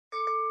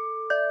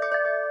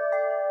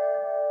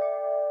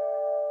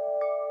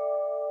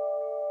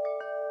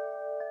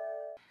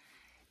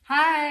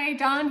Hi,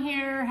 Dawn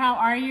here. How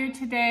are you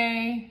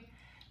today?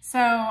 So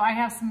I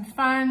have some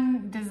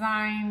fun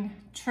design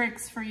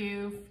tricks for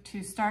you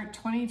to start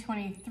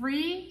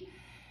 2023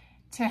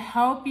 to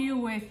help you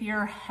with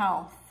your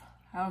health,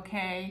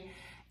 okay?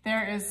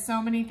 There is so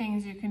many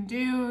things you can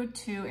do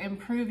to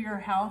improve your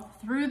health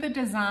through the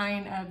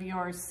design of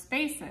your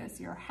spaces,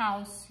 your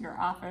house, your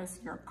office,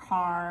 your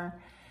car.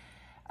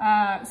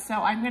 So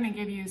I'm gonna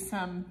give you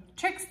some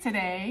tricks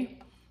today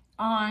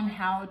on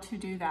how to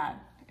do that.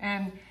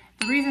 And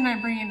the reason I'm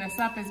bringing this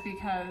up is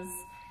because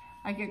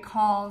I get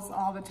calls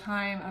all the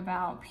time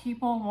about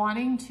people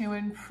wanting to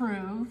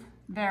improve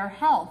their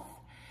health.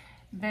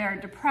 They're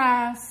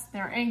depressed,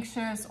 they're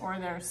anxious, or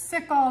they're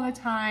sick all the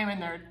time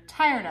and they're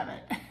tired of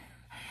it.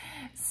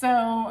 So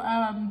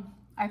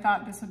I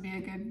thought this would be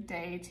a good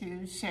day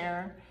to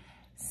share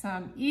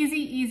some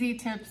easy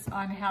tips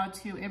on how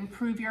to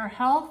improve your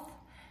health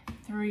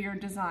through your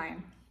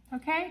design,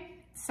 okay?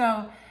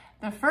 So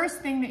the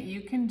first thing that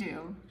you can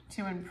do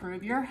to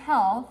improve your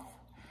health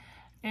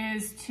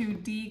is to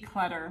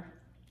declutter.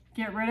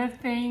 Get rid of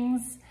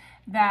things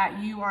that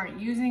you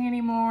aren't using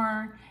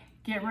anymore.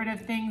 Get rid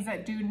of things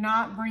that do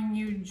not bring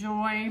you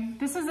joy.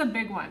 This is a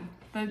big one.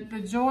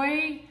 The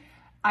joy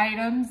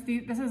items,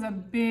 this is a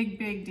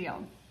big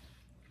deal.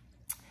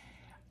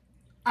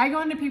 I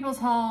go into people's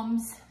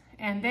homes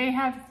and they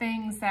have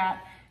things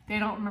that they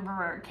don't remember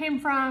where it came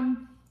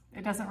from.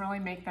 It doesn't really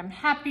make them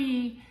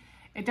happy.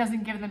 It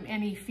doesn't give them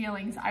any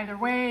feelings either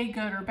way,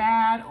 good or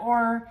bad,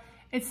 or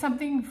it's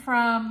something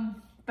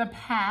from the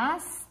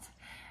past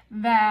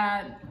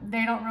that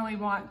they don't really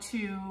want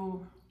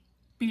to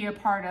be a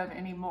part of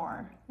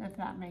anymore, if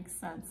that makes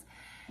sense.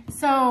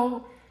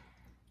 So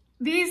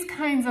these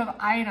kinds of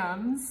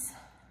items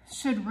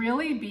should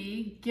really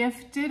be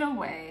gifted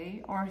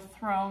away or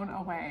thrown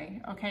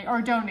away, okay?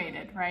 Or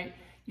donated, right?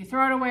 You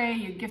throw it away,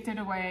 you gift it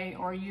away,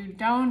 or you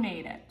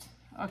donate it,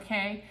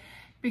 okay?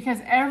 Because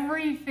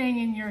everything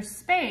in your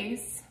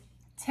space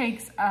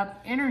takes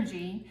up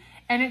energy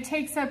and it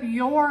takes up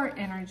your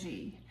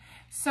energy.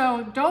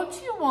 So don't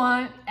you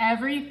want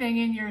everything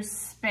in your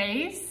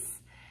space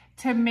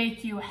to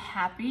make you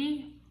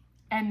happy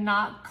and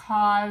not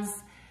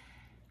cause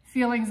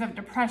feelings of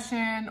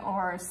depression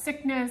or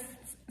sickness,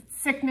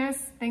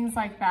 things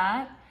like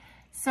that?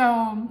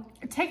 So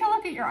take a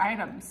look at your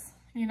items.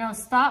 You know,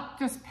 stop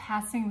just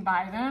passing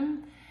by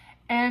them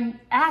and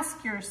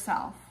ask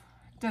yourself,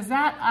 does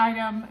that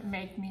item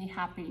make me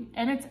happy?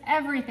 And it's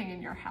everything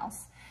in your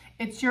house.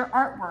 It's your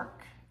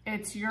artwork,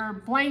 it's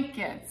your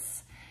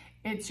blankets,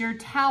 it's your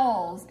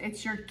towels,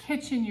 it's your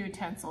kitchen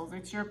utensils,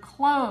 it's your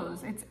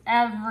clothes, it's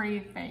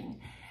everything.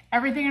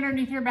 Everything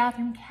underneath your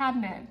bathroom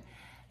cabinet.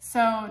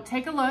 So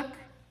take a look.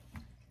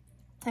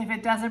 If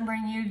it doesn't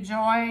bring you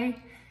joy,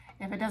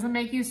 if it doesn't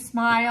make you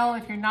smile,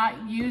 if you're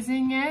not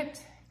using it,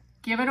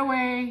 give it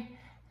away,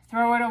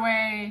 throw it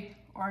away,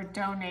 or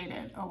donate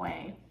it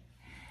away.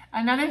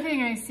 Another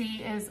thing I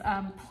see is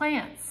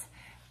plants.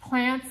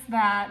 Plants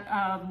that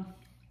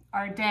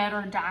are dead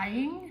or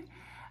dying,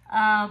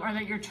 or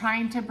that you're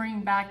trying to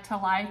bring back to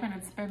life and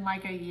it's been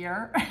like a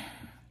year.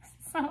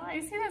 So I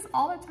see this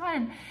all the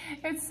time.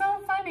 It's so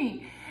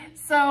funny.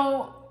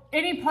 So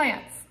any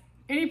plants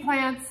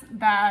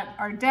that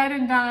are dead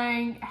and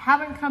dying,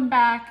 haven't come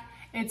back,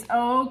 it's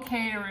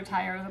okay to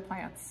retire the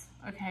plants,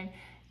 okay?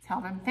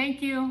 Tell them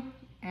thank you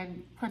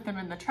and put them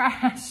in the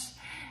trash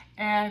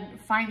and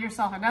find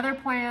yourself another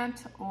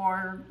plant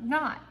or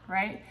not,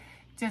 right?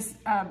 Just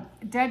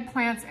dead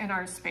plants in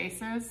our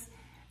spaces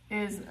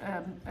is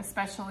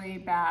especially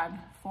bad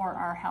for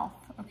our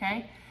health,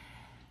 okay?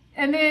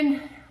 And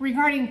then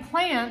regarding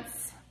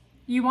plants,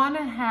 you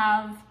wanna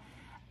have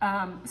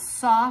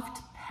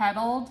soft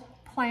petaled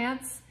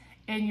plants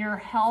in your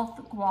Health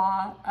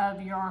GUA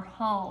of your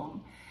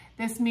home.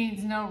 This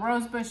means no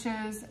rose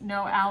bushes,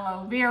 no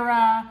aloe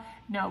vera,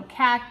 no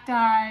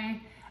cacti.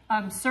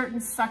 Certain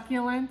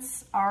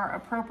succulents are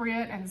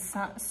appropriate and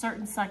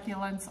certain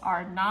succulents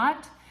are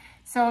not.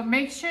 So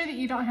make sure that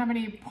you don't have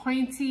any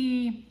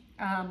pointy,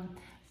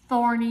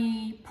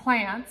 thorny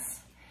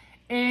plants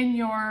in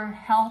your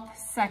health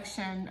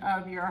section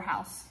of your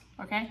house,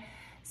 okay?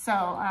 So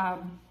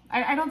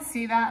I don't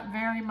see that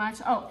very much.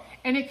 Oh,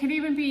 and it could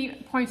even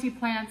be pointy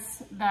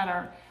plants that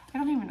are, I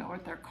don't even know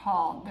what they're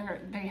called.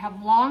 They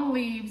have long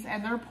leaves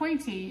and they're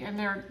pointy and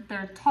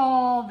they're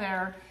tall,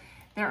 they're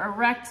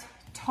erect,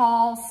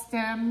 tall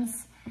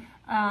stems,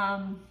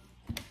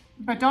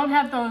 but don't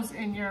have those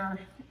in your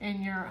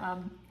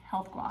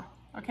Health GUA,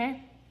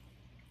 okay?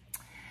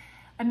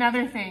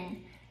 Another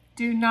thing,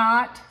 do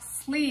not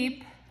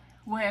sleep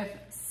with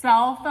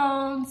cell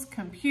phones,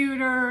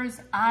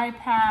 computers,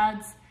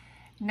 iPads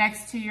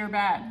next to your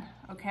bed,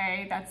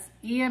 okay? That's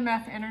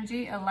EMF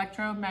energy,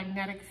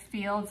 electromagnetic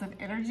fields of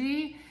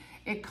energy.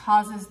 It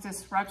causes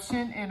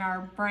disruption in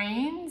our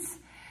brains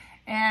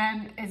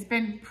and it's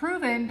been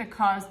proven to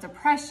cause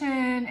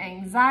depression,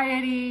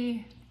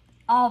 anxiety,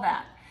 all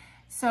that.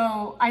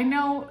 So I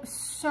know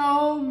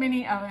so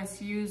many of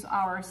us use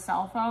our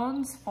cell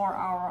phones for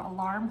our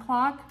alarm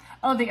clock.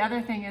 Oh, the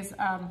other thing is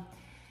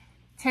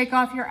Take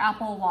off your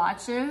Apple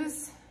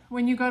Watches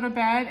when you go to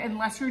bed,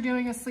 unless you're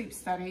doing a sleep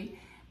study.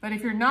 But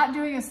if you're not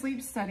doing a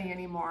sleep study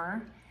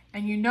anymore,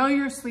 and you know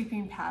your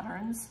sleeping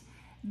patterns,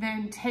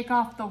 then take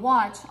off the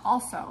watch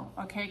also,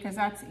 okay? Because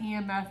that's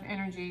EMF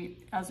energy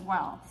as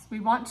well. So we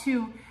want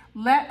to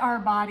let our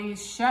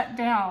bodies shut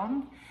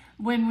down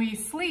when we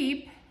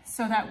sleep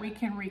so that we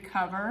can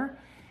recover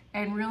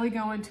and really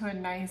go into a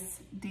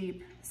nice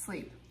deep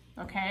sleep,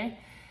 okay?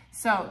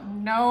 So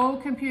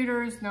no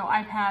computers, no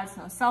iPads,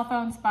 no cell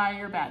phones by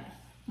your bed.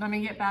 Let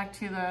me get back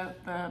to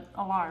the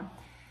alarm.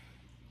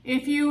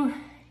 If you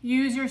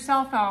use your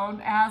cell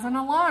phone as an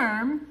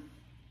alarm,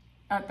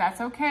 that's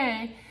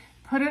okay.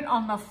 Put it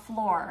on the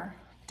floor.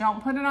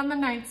 Don't put it on the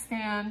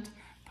nightstand.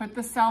 Put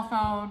the cell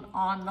phone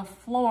on the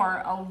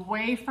floor,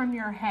 away from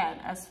your head,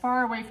 as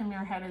far away from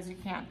your head as you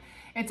can.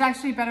 It's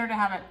actually better to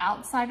have it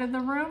outside of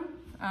the room,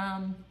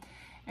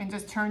 and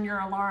just turn your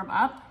alarm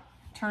up.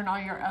 Turn all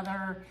your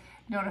other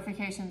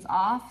notifications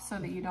off so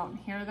that you don't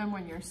hear them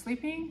when you're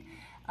sleeping,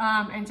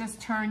 and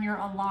just turn your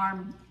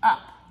alarm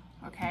up,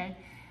 okay?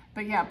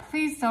 But yeah,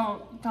 please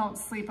don't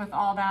sleep with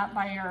all that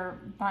by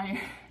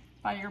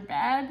your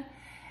bed.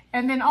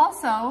 And then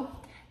also,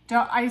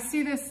 I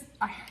see this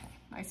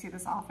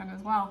often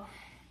as well,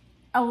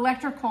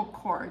 electrical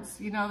cords,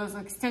 you know, those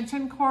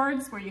extension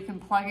cords where you can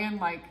plug in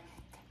like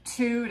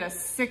 2 to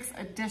 6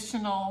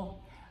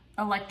 additional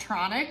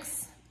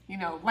electronics, you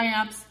know,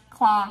 lamps,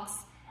 clocks,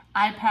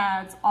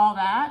 iPads, all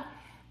that.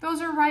 Those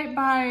are right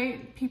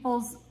by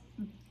people's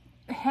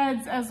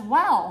heads as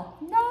well.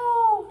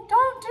 No,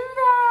 don't do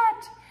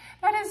that.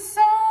 That is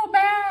so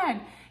bad.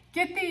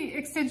 Get the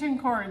extension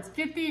cords,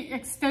 get the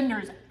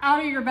extenders out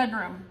of your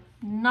bedroom.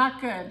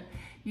 Not good.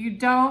 You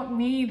don't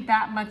need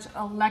that much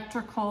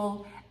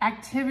electrical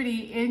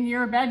activity in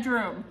your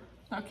bedroom,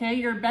 okay?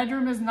 Your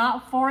bedroom is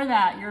not for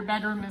that. Your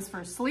bedroom is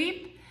for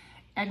sleep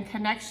and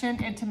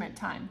connection, intimate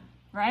time,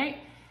 right?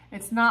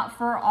 It's not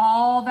for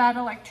all that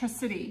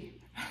electricity.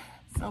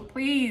 So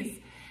please,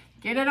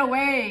 get it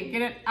away,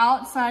 get it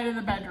outside of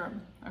the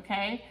bedroom,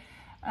 okay?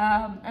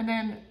 And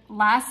then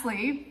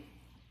lastly,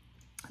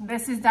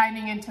 this is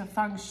diving into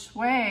Feng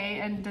Shui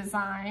and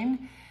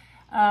design.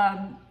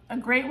 A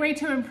great way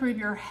to improve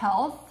your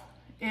health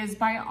is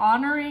by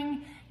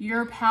honoring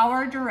your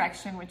power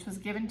direction, which was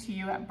given to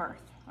you at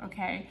birth,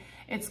 okay?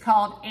 It's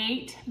called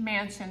 8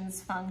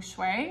 Mansions Feng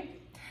Shui.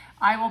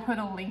 I will put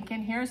a link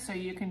in here so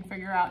you can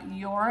figure out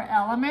your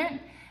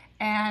element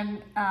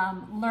and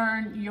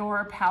learn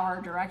your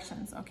power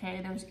directions,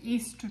 okay? There's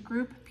East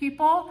group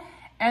people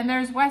and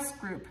there's West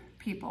group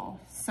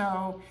people.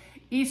 So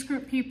East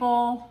group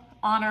people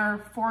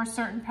honor 4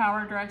 certain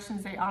power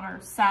directions. They honor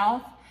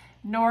South,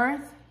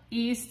 North,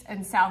 East,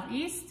 and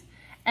Southeast.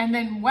 And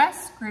then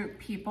West group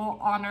people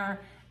honor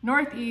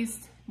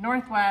Northeast,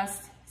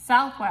 Northwest,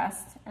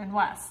 Southwest, and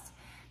West.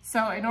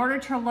 So in order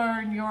to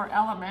learn your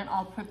element,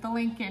 I'll put the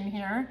link in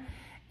here,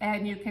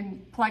 and you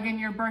can plug in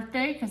your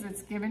birthday because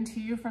it's given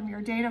to you from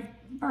your date of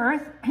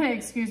birth,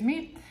 excuse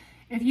me.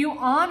 If you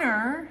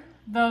honor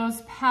those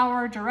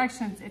power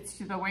directions, it's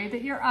the way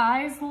that your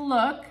eyes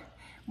look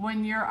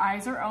when your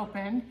eyes are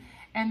open.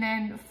 And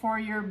then for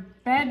your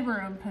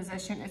bedroom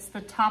position, it's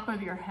the top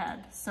of your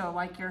head. So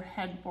like your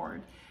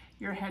headboard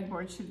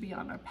should be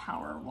on a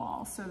power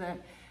wall so that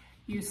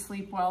you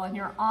sleep well and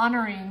you're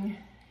honoring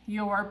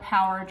your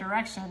power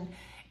direction.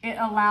 It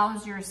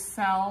allows your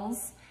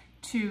cells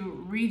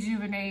to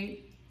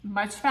rejuvenate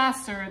much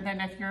faster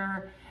than if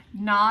you're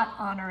not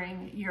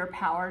honoring your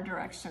power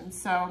direction.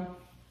 So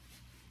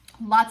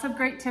lots of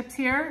great tips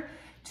here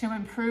to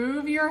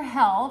improve your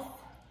health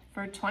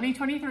for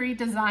 2023.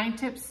 Design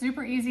tips,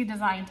 super easy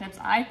design tips.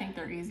 I think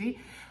they're easy.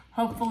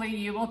 Hopefully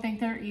you will think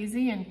they're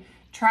easy, and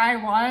try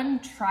one,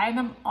 try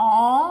them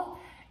all,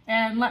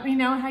 and let me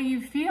know how you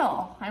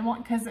feel.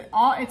 Because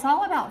it's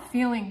all about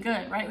feeling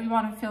good, right? We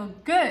want to feel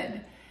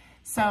good.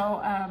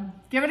 So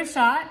give it a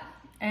shot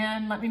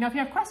and let me know if you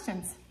have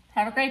questions.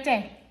 Have a great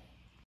day.